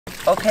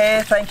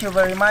Okay, thank you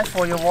very much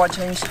for your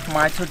watching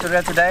my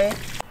tutorial today.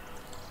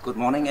 Good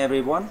morning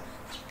everyone.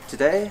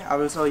 Today I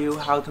will show you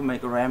how to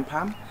make a ram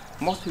pump.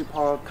 Most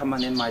people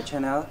comment in my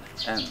channel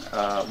and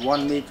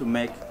want me to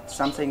make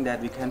something that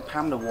we can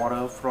pump the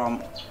water from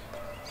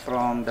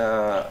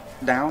the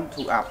down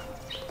to up,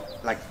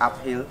 like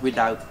uphill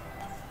without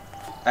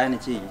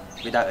energy,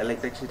 without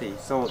electricity.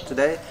 So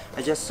today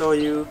I just show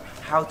you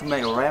how to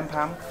make a ram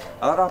pump.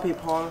 A lot of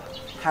people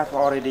have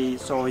already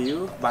show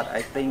you, but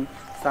I think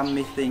some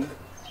missing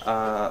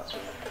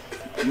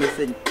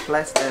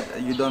place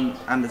that you don't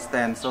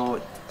understand.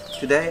 So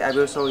today I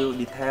will show you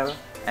detail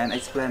and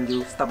explain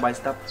you step by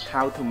step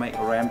how to make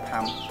a ram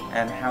pump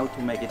and how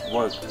to make it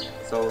work.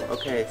 So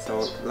okay,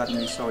 so let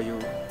me show you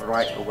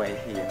right away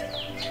here.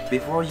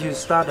 Before you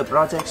start the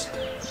project,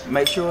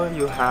 make sure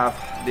you have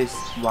this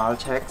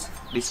valve check,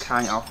 this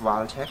kind of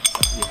valve check.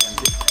 You can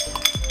see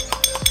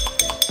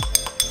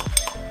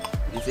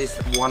this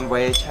is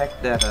one-way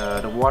check that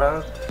the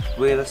water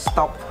will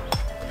stop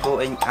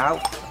going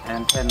out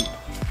and can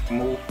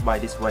move by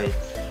this way.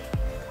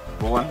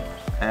 One,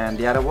 and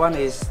the other one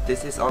is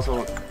this is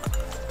also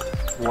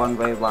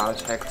one-way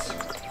valve check,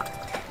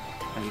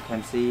 and you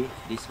can see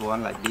this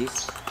one like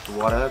this. The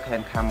water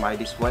can come by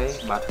this way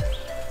but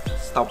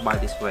stop by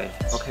this way.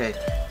 Okay,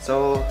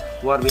 so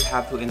what we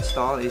have to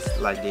install is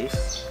like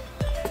this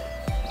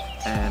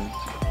and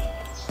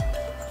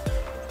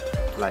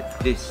like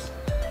this.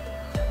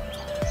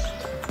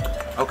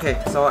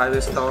 Okay, so I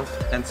will start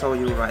and show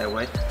you right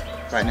away.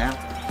 Right now,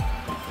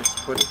 just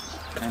put it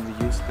and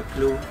we use the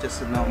glue,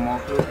 just a normal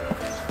glue.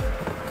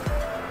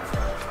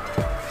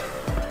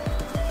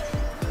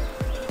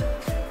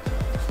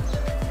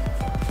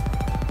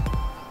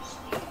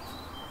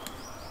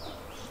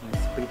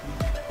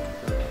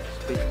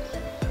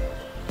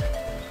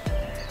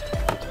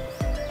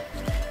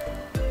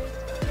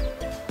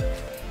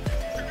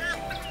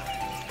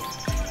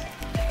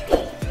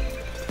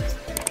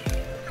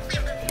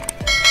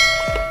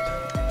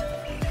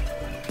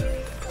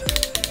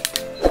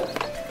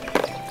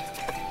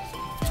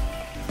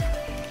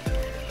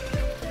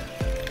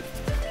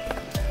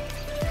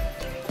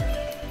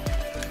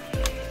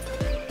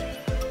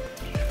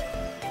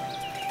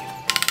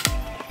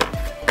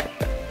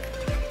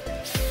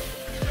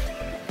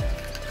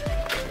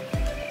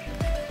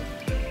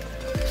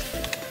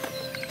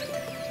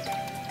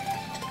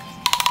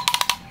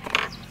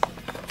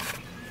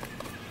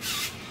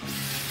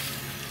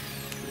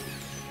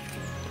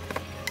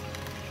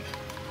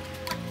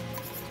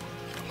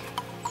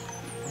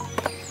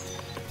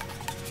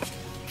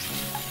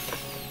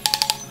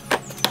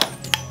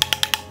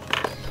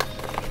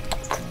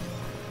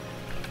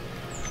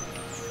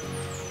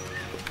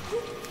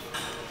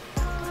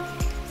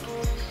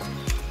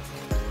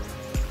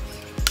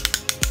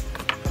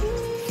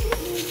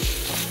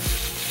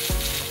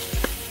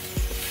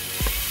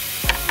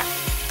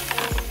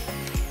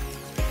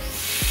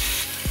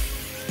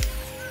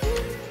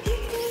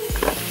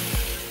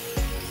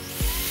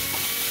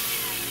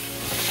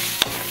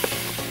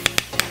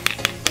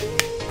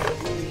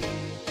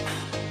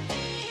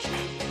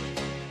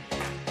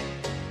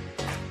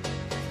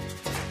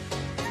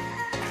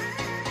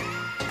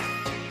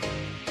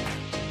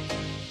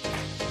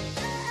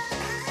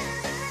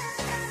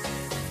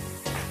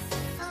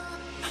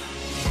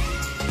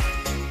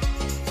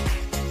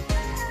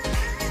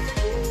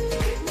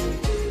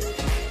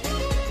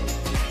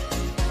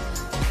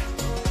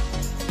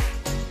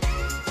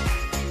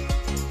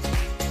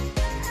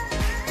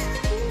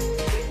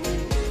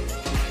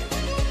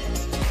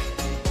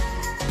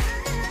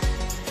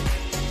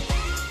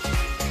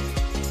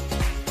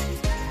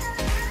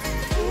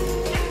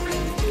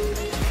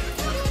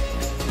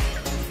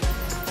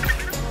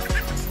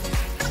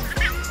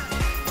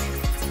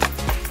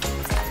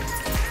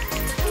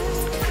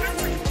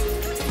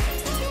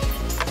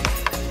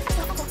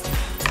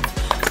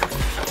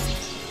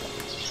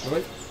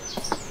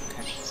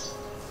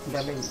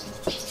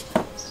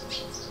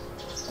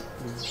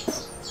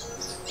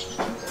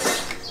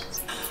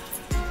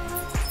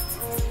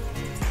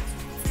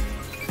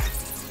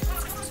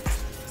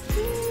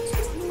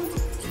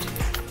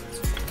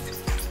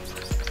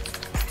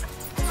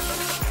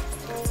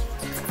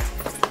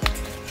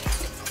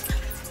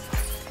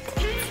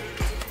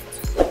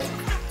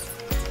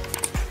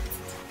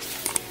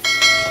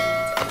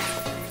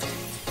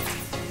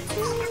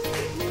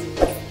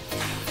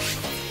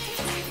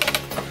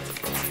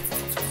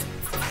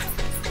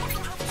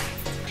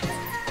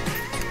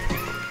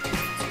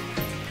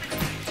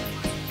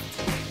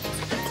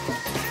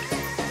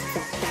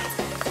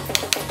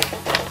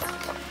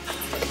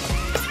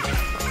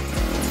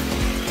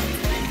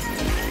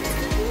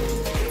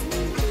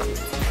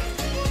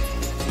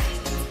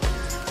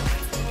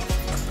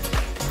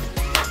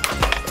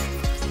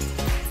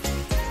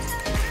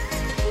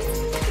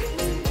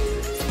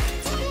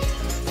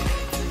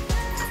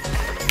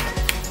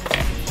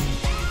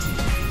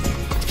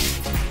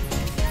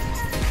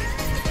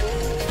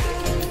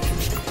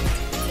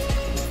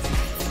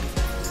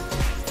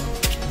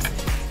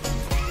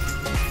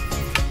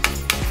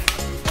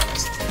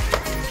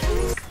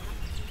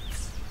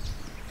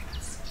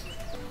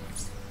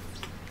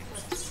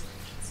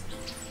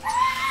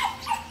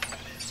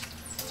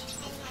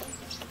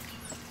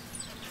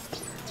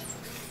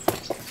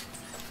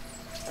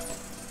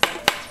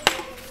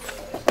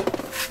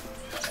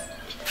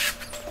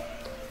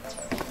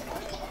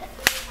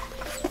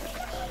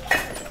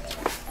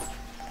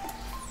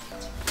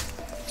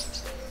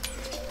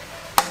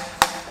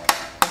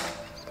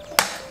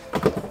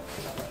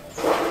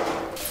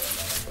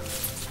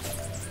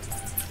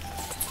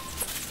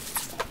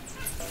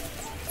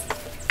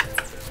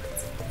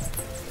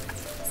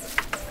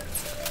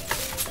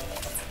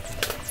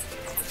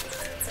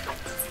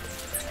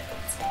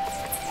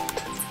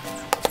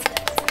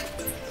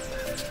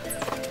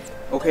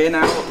 Okay,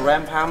 now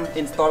ram pump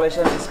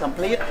installation is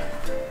complete.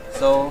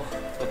 So,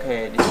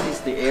 okay, this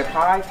is the air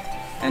pipe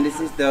and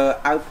this is the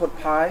output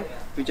pipe.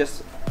 We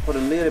just put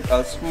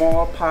a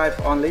small pipe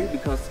only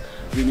because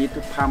we need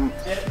to pump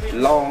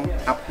long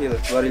uphill,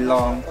 very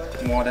long,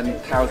 more than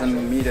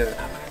 1,000 meters.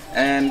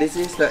 And this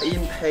is the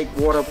intake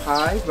water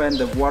pipe. When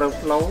the water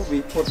flow,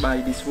 we put by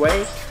this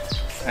way,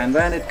 and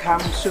when it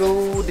comes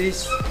through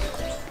this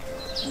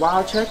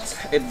valve check,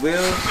 it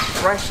will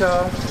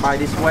pressure by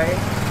this way,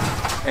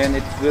 and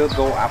it will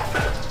go up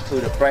to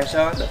the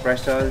pressure. The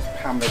pressure is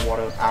pump the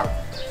water out.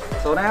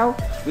 So now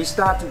we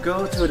start to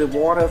go to the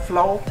water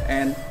flow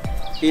and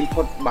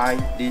input by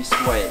this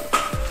way.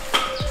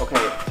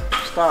 Okay,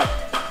 start.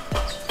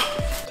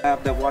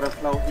 Have the water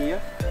flow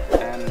here,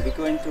 and we're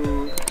going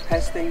to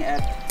testing at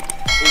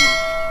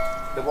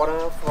the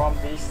water from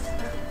this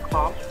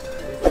pump.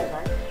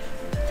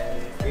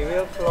 And we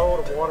will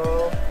flow the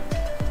water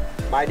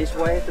by this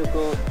way to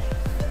go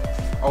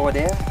over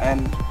there,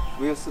 and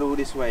we'll through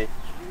this way.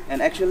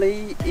 And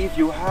actually, if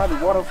you have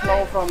the water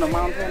flow from the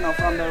mountain or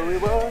from the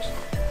rivers,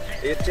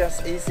 it's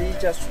just easy,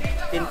 just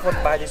input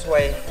by this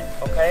way.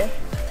 Okay.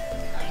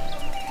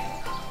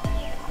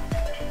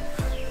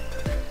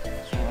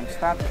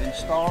 Start to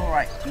install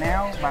right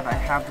now, but I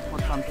have to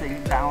put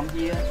something down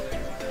here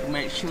to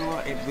make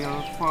sure it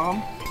will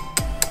firm.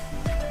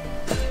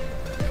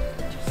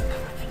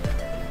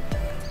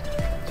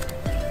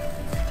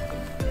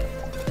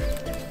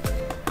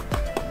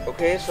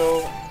 Okay,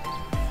 so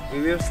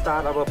we will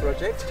start our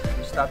project.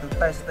 We start to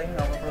testing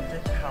our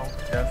project. How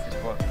does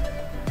it work?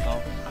 So,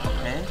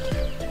 okay,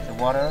 the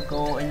water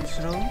going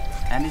through,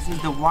 and this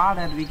is the valve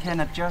that we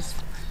can adjust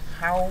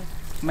how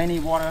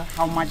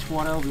much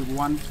water we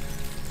want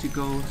to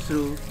go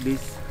through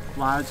this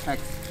valve check,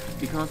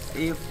 because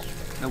if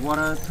the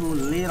water too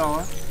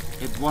little,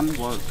 it won't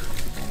work,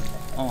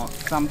 or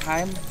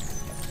sometimes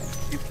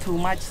if too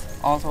much,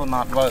 also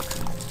not work.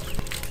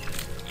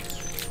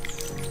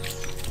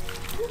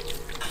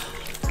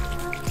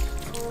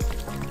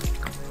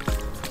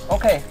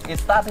 Okay,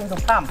 it's starting to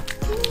pump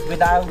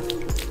without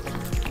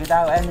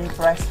any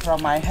press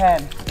from my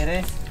hand. It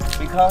is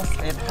because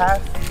it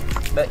has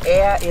the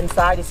air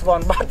inside this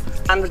one, but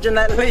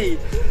unfortunately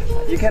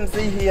you can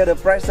see here the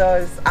pressure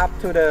is up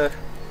to the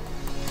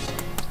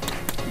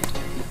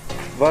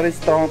very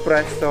strong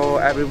pressure. So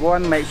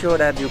everyone make sure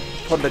that you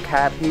put the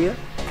cap here.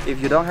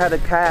 If you don't have the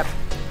cap,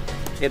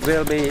 it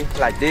will be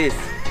like this,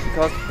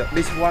 because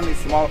this one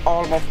is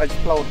almost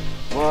explode.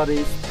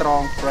 Very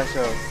strong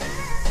pressure.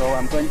 So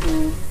I'm going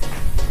to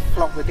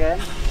plug again.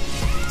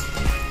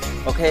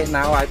 Okay,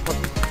 now I put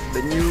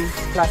the new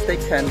plastic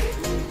and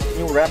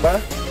new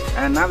rubber,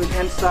 and now we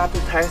can start to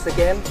test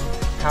again.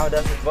 How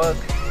does it work?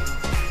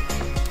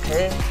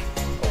 Okay,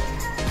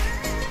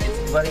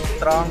 it's very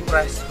strong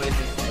press with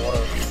this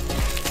water.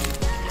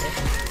 Okay.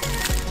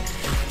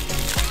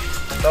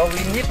 So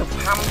we need to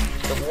pump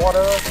the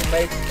water to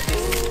make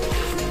this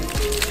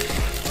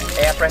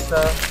air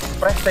pressure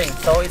pressing.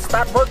 So it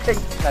start working.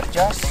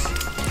 Adjust.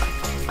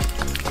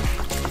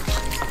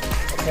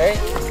 Okay,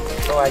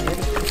 so I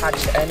didn't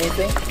touch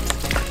anything.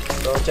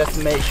 So just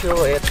make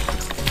sure it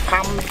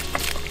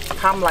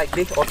pump like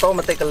this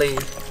automatically.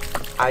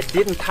 I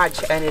didn't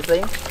touch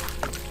anything.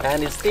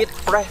 And it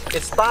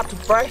start to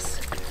press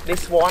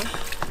this one,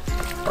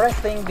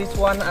 pressing this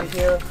one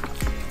until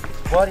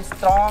very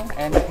strong,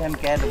 and you can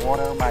get the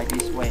water by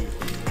this way.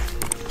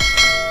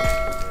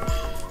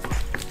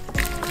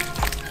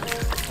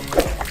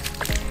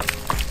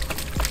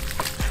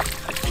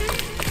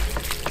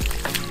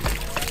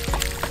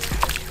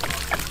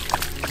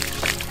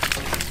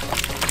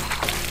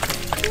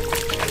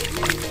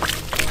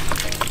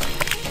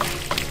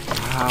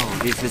 Wow,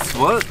 this is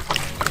work.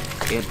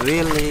 It's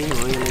really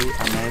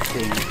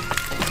amazing.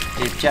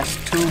 It's just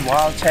two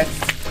valve checks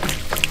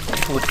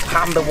to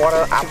pump the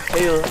water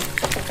uphill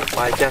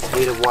by just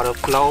with the water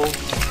flow,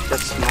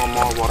 just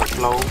normal water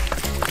flow.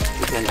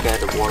 You can get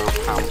the water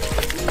pump.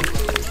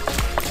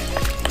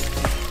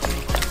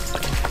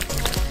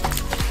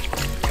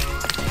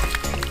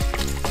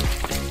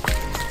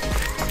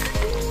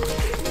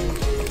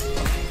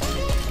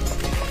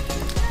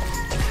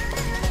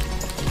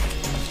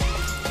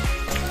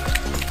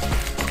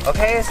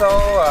 Okay, so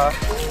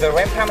the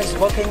ram pump is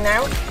working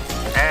now,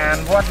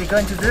 and what we're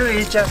going to do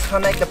is just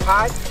connect the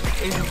pipe.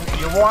 If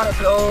you want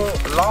to go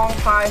long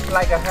pipe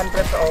like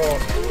 100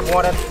 or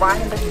more than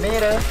 500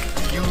 meters,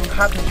 you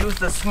have to use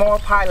the small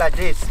pipe like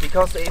this,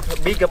 because if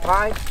a bigger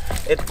pipe,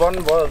 it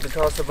won't work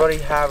because it's very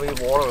heavy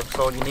water.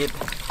 So you need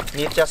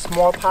just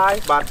small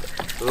pipe but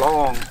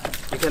long.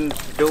 You can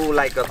do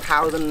like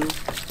 1,000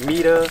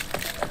 meters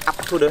up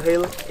to the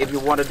hill. If you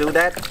want to do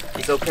that,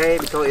 it's okay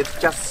because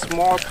it's just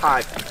small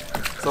pipe.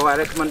 So I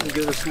recommend to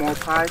use a small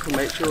pipe to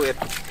make sure it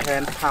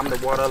can pump the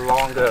water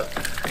longer.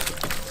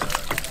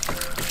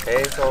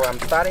 Okay, so I'm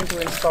starting to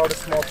install the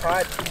small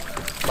pipe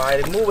by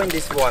removing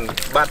this one.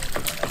 But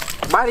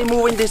by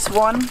removing this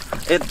one,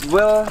 it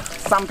will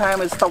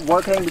sometimes stop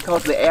working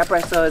because the air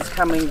pressure is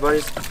coming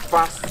very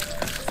fast.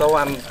 So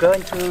I'm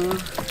going to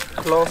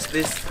close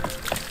this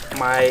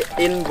my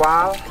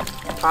in-valve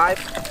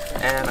pipe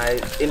and I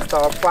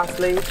install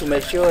fastly to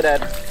make sure that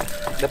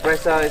the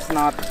pressure is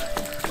not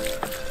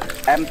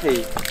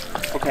empty.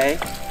 Okay,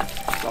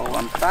 so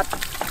I'm start.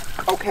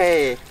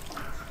 Okay,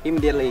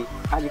 immediately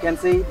as you can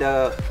see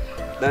the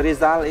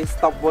result is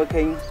stop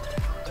working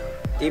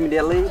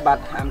immediately, but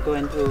I'm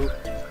going to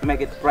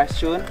make it press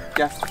soon.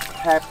 Just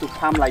have to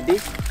pump like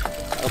this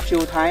a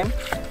few times,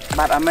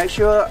 but I make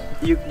sure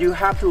you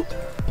have to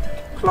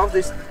close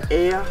this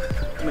air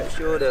to make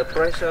sure the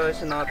pressure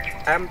is not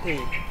empty.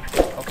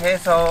 Okay,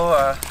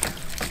 so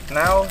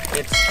now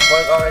it's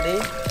work already.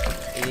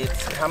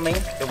 It's coming,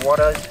 the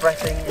water is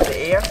pressing in the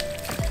air,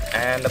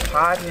 and the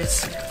pipe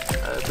is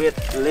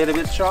a little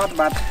bit short,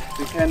 but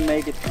we can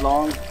make it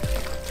long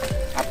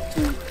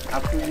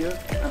up to you,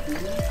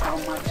 how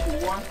much you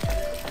want,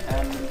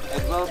 and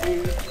it will be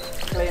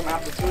climb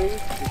up the tree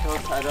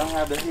because I don't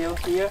have the hill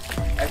here.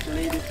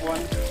 Actually, this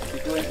one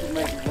is going to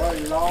make it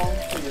very long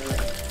to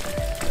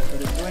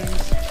the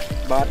trees,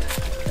 but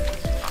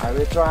I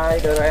will try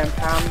the ram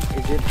pump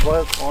if it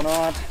works or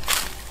not.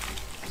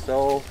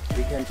 So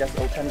we can just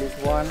open this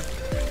one.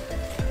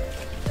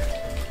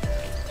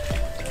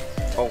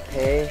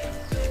 Okay,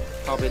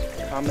 how it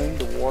coming,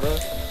 the water.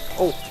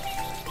 Oh,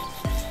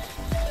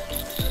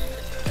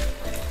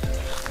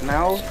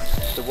 now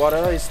the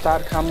water is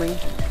start coming.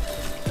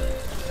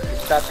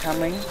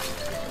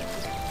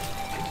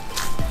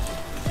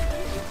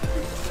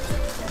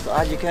 So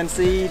as you can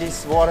see,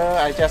 this water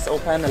I just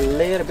open a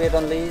little bit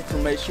only to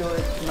make sure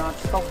it's not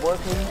stop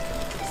working.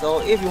 So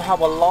if you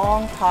have a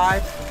long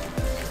pipe,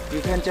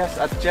 you can just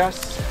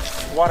adjust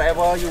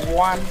whatever you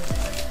want,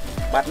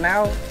 but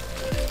now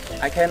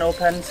I can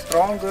open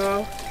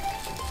stronger.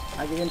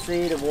 As you can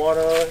see, the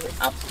water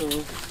up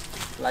to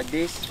like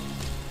this,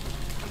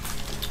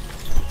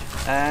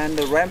 and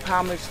the ram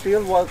pump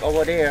still work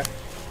over there.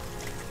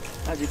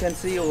 As you can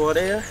see over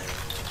there,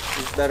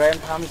 the ram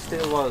pump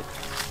still work.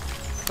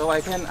 So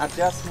I can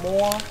adjust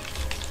more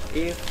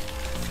if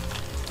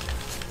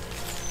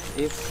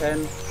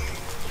can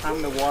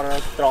pump the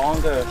water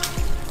stronger.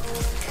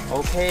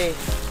 Okay,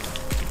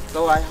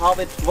 so I hope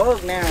it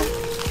works now,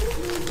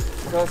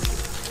 because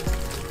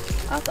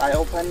as I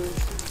open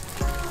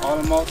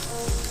almost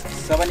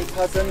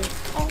 70%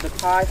 of the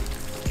pipe,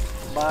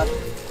 but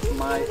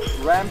my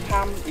ram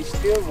pump is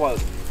still work.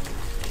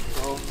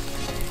 So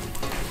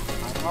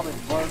I hope it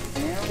works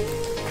now.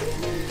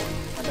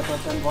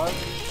 100% work.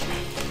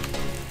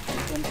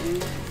 You can see,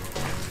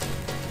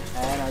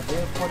 and I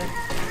will put it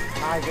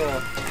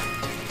higher.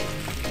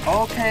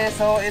 Okay,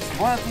 so it's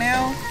work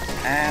now.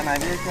 And I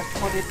will just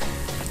put it,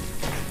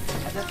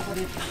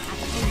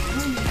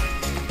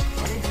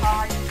 very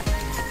high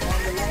on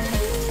the line.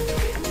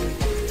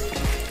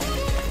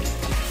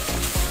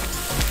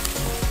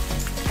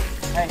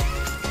 Hey,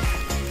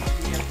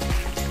 here.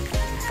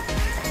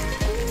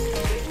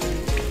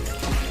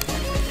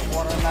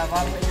 Water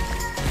level is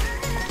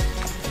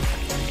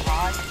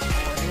high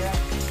over here.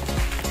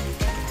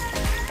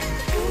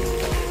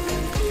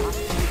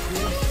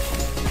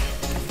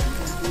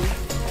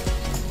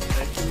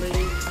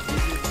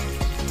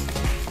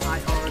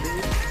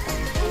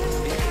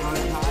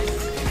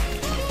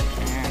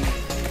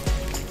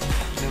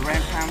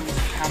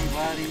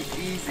 Very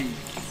easy,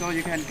 so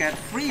you can get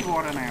free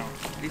water now.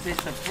 This is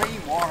the free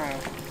water.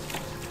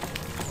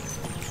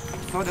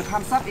 So the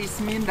concept is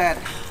mean that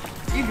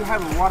if you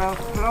have water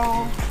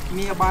flow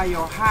nearby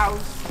your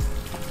house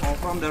or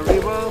from the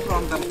river,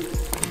 from the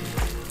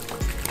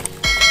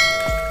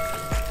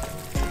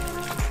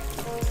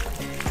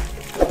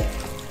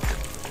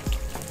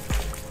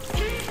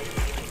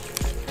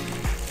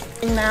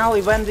now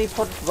when we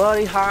put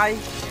very high,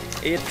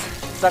 it's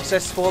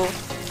successful.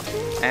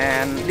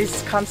 And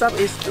this concept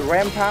is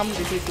ram pump.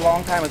 This is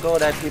long time ago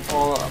that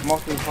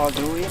most people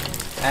do it.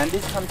 And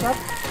this concept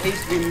is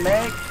we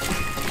make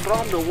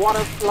from the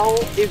water flow.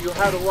 If you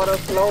have the water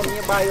flow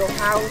nearby your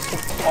house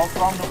or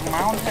from the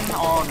mountain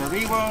or the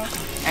river,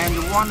 and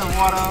you want the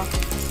water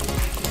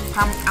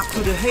pump up to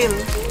the hill,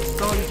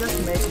 so you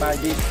just make by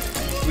this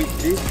with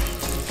this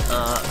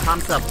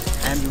concept,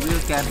 and you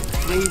will get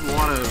free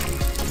water.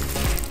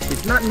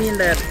 It's not mean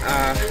that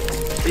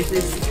this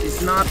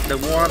is not the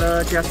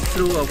water just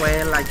threw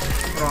away like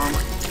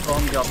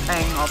from your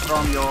tank or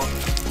from your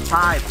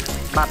pipe,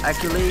 but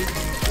actually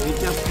we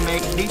just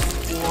make this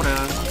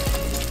water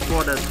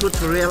for the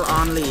tutorial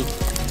only,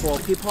 for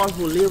people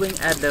who living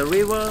at the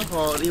river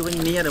or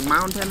living near the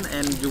mountain,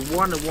 and you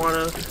want the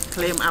water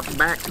climb up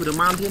back to the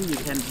mountain, you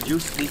can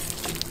use this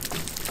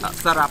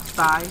setup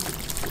style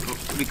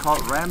we call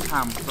ram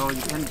pump, so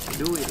you can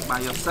do it by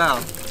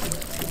yourself.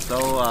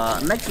 So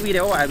next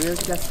video I will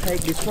just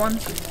take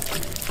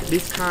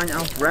this kind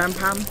of ram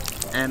pump,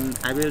 and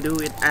I will do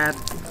it at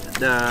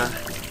the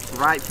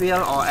right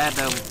field or at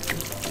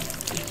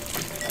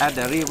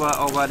the river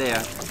over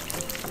there,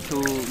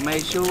 to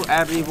make sure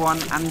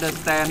everyone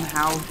understand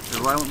how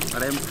the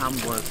ram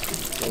pump works.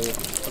 So,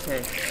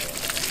 okay.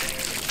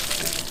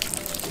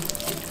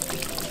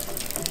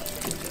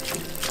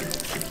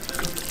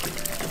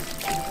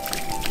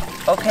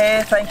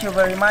 Okay, thank you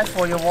very much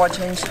for your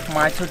watching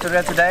my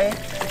tutorial today,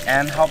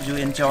 and hope you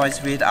enjoy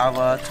with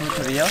our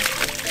tutorial,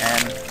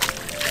 and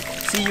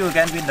see you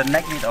again with the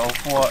next video.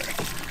 For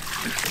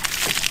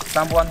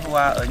someone who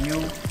are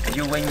new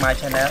viewing my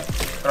channel,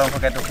 don't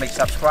forget to click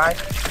subscribe,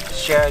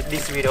 share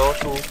this video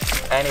to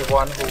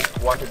anyone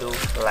who want to do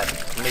like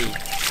me.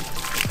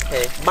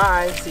 Okay,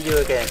 bye, see you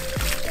again.